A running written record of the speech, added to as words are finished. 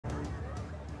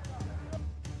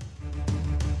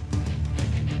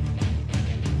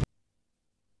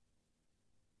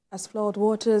As flood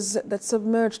waters that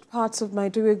submerged parts of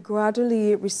Maiduguri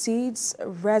gradually recedes,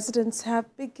 residents are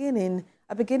beginning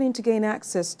to gain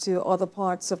access to other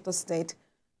parts of the state.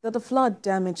 The flood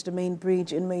damaged the main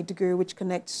bridge in Maiduguri, which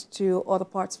connects to other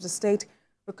parts of the state.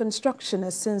 Reconstruction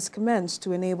has since commenced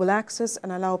to enable access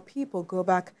and allow people go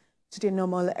back to their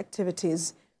normal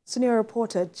activities. Senior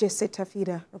reporter Jesse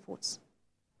Tafida reports.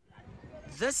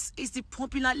 This is the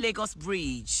popular Lagos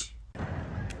Bridge.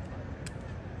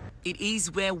 It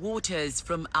is where waters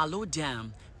from Alo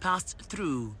Dam passed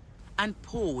through and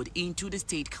poured into the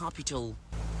state capital.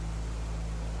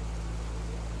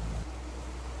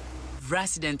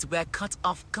 Residents were cut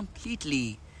off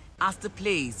completely as the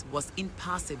place was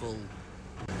impassable.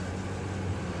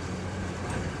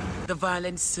 The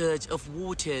violent surge of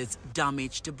waters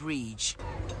damaged the bridge.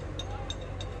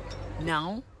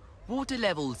 Now, water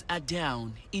levels are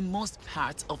down in most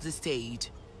parts of the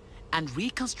state, and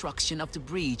reconstruction of the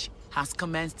bridge has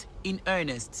commenced in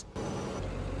earnest.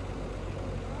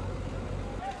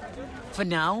 For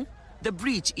now, the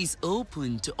bridge is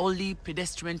open to only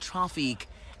pedestrian traffic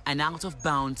and out of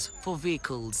bounds for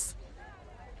vehicles.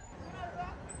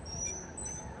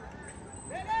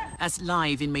 As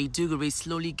life in Maiduguri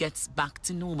slowly gets back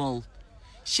to normal,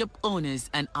 shop owners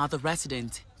and other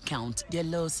residents count their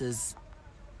losses.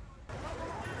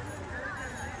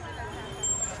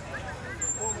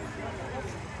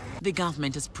 The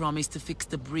government has promised to fix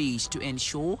the bridge to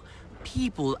ensure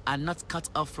people are not cut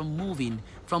off from moving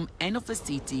from end of the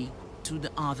city to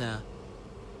the other.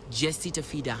 Jesse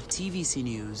Tafida, TVC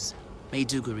News,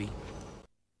 Maiduguri.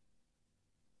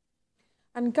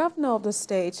 And Governor of the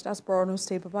state, that's Borno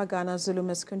State, Babagana Zulum,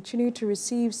 has continued to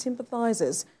receive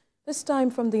sympathizers, this time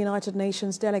from the United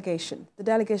Nations delegation. The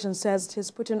delegation says it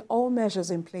is putting all measures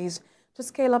in place to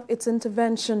scale up its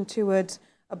intervention towards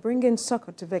bringing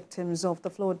succor to victims of the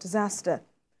flood disaster.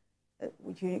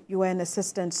 UN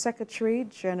Assistant Secretary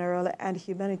General and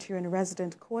Humanitarian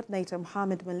Resident Coordinator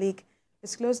Mohammed Malik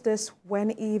disclosed this when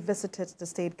he visited the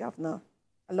state governor,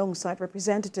 alongside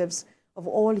representatives of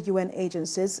all UN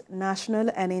agencies, national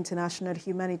and international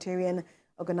humanitarian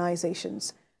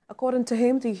organizations. According to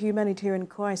him, the humanitarian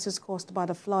crisis caused by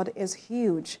the flood is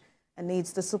huge and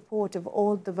needs the support of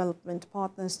all development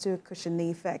partners to cushion the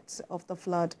effects of the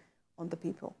flood on the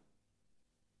people.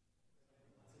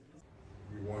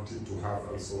 We wanted to have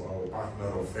also our partner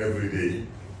of every day,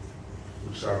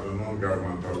 which are the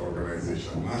non-governmental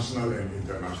organizations, national and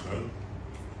international.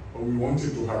 But we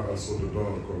wanted to have also the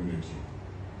donor community.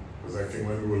 Because I think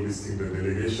when we were listing the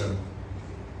delegation,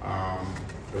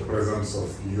 the presence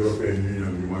of the European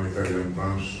Union Humanitarian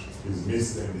branch is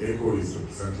missed, and ECHO is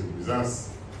represented with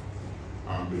us.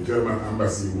 The German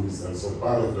embassy, who is also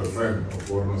part of the friend of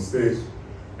Borno State,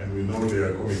 and we know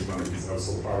their commitment is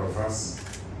also part of us.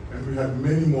 And we had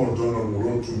many more donors who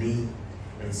wrote to me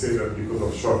and said that because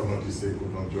of short notice they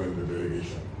could not join the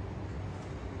delegation.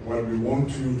 What we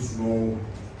want you to know,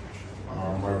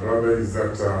 my brother, is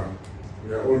that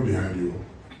we are all behind you.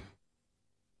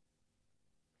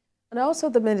 And also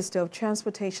the Minister of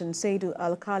Transportation, Saidu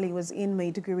Al-Khali, was in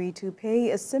Maiduguri to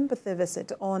pay a sympathy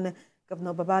visit on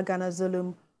Governor Babagana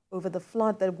Zulum over the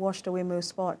flood that washed away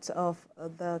most parts of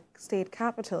the state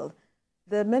capital.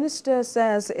 The minister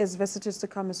says his visit is to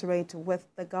commiserate with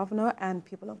the governor and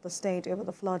people of the state over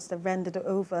the floods that rendered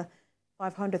over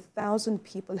 500,000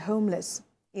 people homeless.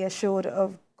 He assured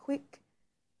of quick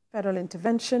federal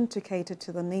intervention to cater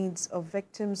to the needs of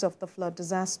victims of the flood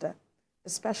disaster. A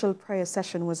special prayer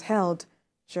session was held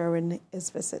during his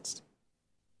visit.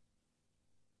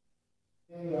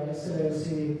 Your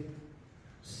Excellency,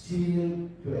 still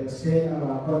to extend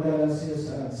our condolences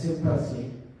and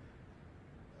sympathy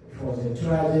for the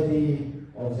tragedy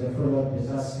of the flood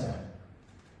disaster.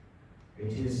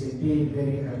 It is indeed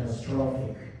very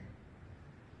catastrophic.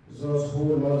 Those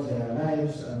who lost their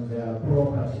lives and their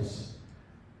properties,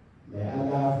 may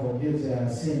Allah forgive their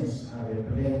sins and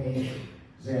replenish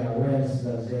their wealth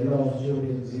that they lost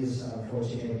during these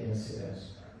unfortunate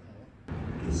incidents.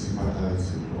 To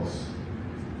sympathize with us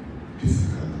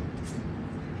physically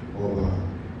over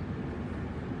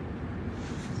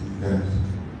the death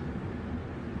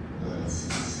that is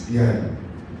severely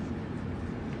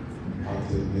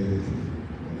impacted negatively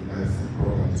on the life and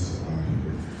properties of our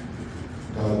people.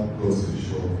 That goes to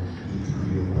show the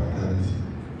degree of vitality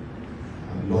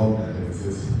and love that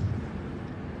exists.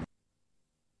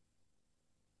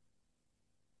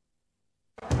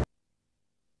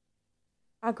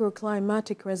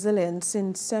 Agroclimatic resilience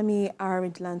in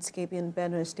semi-arid landscape in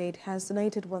Benue State has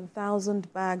donated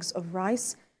 1,000 bags of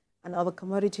rice and other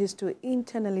commodities to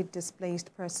internally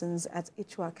displaced persons at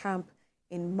Ichwa Camp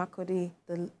in Makurdi,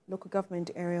 the local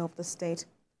government area of the state.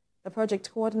 The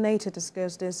project coordinator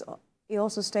disclosed this. He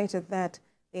also stated that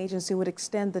the agency would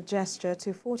extend the gesture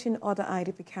to 14 other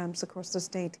IDP camps across the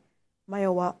state.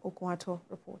 Mayowa Okwato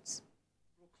reports.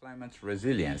 Climate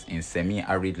resilience in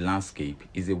semi-arid landscape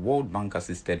is a World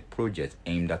Bank-assisted project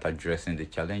aimed at addressing the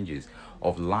challenges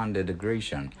of land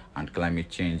degradation and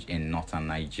climate change in northern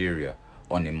Nigeria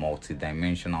on a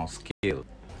multidimensional scale.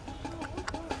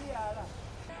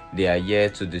 They are here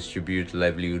to distribute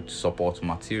livelihood support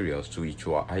materials to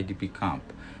Ichua IDP camp,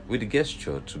 with the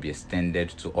gesture to be extended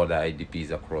to other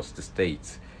IDPs across the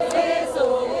state.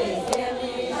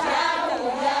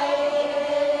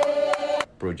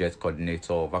 Project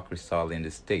coordinator of ACRISAL in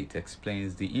the state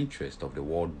explains the interest of the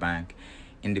World Bank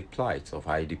in the plight of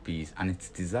IDPs and its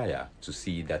desire to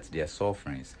see that their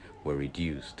sufferings were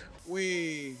reduced.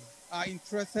 We are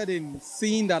interested in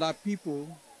seeing that our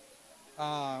people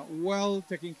are well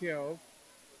taken care of,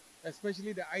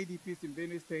 especially the IDPs in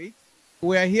Benue State.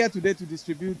 We are here today to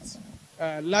distribute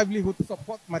livelihood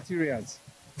support materials,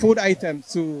 food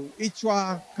items to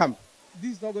Ichua camp.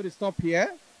 This is not going to stop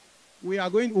here.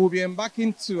 We'll be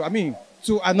embarking to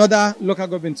another local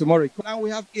government tomorrow. Now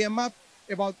we have earmarked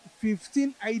about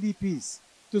 15 IDPs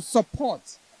to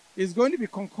support. It's going to be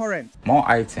concurrent. More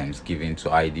items given to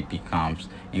IDP camps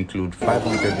include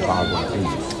 500 bags of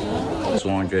beans,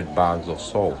 200 bags of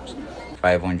salt,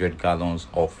 500 gallons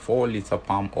of 4-liter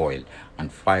palm oil,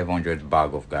 and 500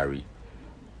 bags of gari.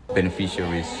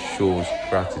 Beneficiaries shows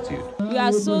gratitude. We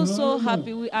are so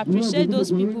happy. We appreciate those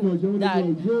people that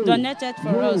donated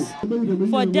for us.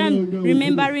 For them,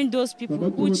 remembering those people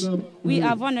which we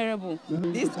are vulnerable.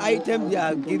 This item they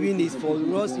are giving is for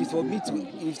us, is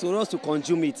for us to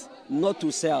consume it, not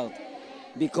to sell,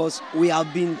 because we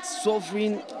have been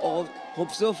suffering of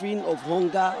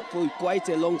hunger for quite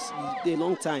a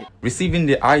long time. Receiving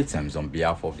the items on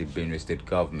behalf of the Benue State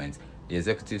government, the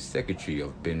Executive Secretary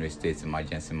of Benue State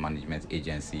Emergency Management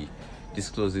Agency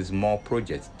discloses more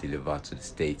projects delivered to the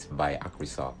state by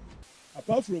ACRISAL.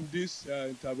 Apart from this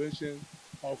intervention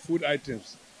of food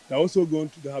items, they are also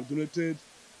they have donated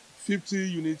 50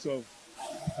 units of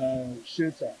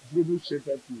shelter, global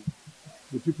shelter to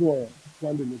the people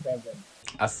around the local government.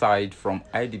 Aside from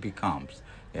IDP camps,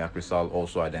 the ACRISAL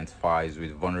also identifies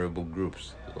with vulnerable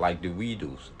groups like the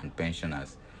widows and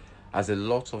pensioners, as a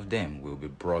lot of them will be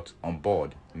brought on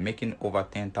board, making over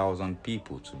 10,000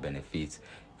 people to benefit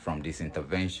from this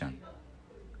intervention.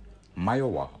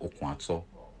 Mayowa Okwato,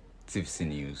 TVC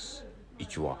News,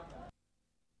 Ichua.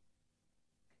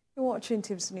 You're watching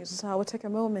TVC News, so I will take a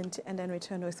moment and then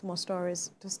return with more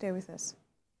stories. To stay with us.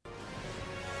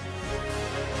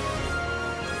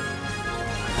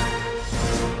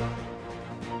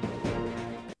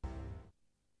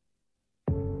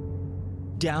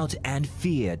 Doubt and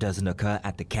fear doesn't occur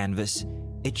at the canvas,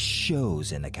 it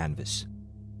shows in the canvas.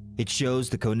 It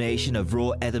shows the conation of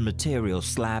raw earthen material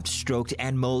slabbed, stroked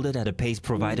and molded at a pace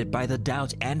provided by the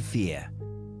doubt and fear.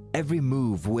 Every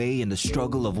move weigh in the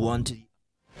struggle of one to